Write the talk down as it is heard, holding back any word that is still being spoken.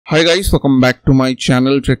Hi guys, welcome back to my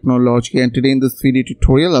channel Technology, and today in this video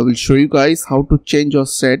tutorial I will show you guys how to change or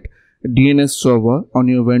set DNS server on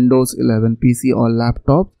your Windows 11 PC or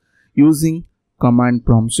laptop using command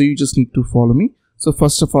prompt. So you just need to follow me. So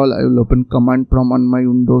first of all, I will open command prompt on my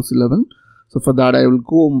Windows 11. So for that I will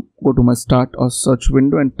go to my start or search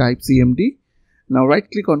window and type CMD. Now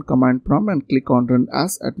right click on command prompt and click on run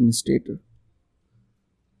as administrator.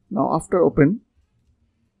 Now after open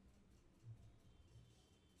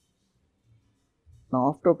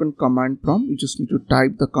command prompt, you just need to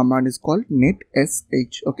type the command is called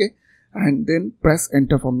netsh, okay, and then press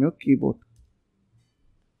enter from your keyboard.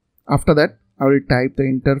 After that I will type the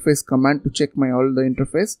interface command to check all the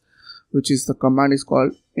interface, which is the command is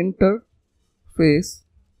called interface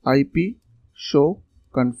IP show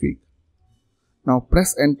config. Now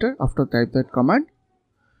press enter after type that command.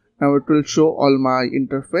 Now it will show all my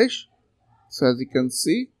interface. So as you can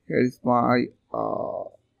see, here is my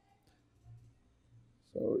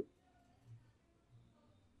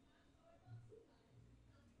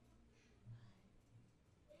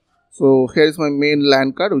So here is my main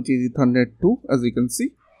LAN card, which is Ethernet 2. As you can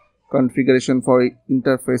see, configuration for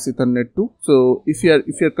interface Ethernet 2. So if you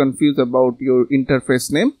are confused about your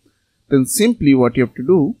interface name, then simply what you have to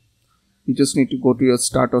do, you just need to go to your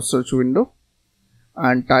start or search window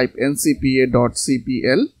and type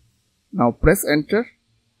ncpa.cpl. Now press enter.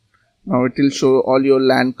 Now it will show all your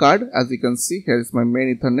LAN card. As you can see, here is my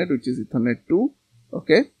main Ethernet, which is Ethernet 2.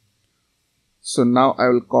 Okay. So now I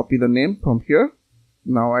will copy the name from here.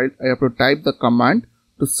 Now I have to type the command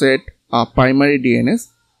to set a primary DNS.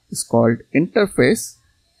 It's called interface,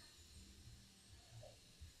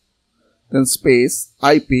 then space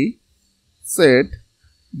IP set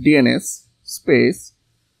DNS space,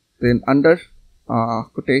 then under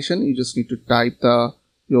quotation you just need to type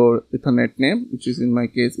your Ethernet name, which is in my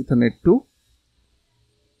case Ethernet 2,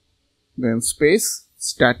 then space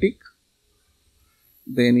static,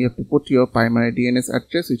 then you have to put your primary DNS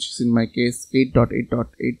address, which is in my case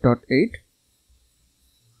 8.8.8.8,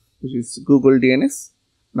 which is Google DNS.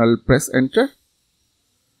 Now I will press enter.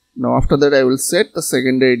 Now after that I will set the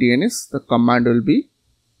secondary DNS. The command will be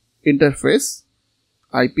interface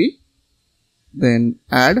IP, then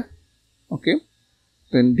add, okay,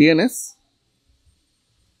 then DNS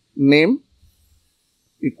name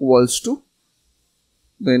equals to,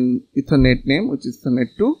 then Ethernet name, which is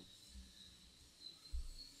Ethernet 2,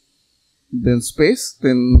 then space,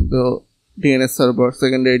 then the DNS server,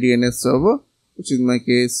 secondary DNS server, which is in my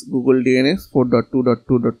case Google DNS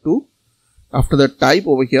 4.2.2.2. After that type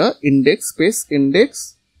over here index space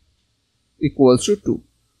index equals to 2.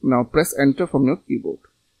 Now press enter from your keyboard.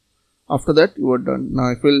 After that you are done.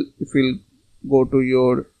 Now if you'll go to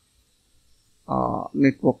your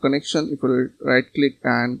network connection, if you'll right click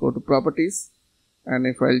and go to properties, and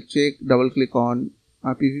if I'll double click on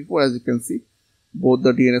IPv4, as you can see both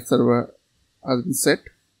the DNS server has been set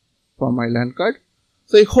for my LAN card.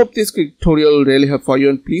 So I hope this tutorial will really help for you,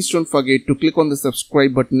 and please don't forget to click on the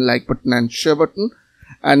subscribe button, like button and share button.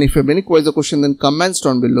 And if you have any queries or question, then comments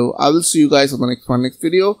down below. I will see you guys on the next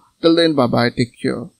video. Till then, bye bye, take care.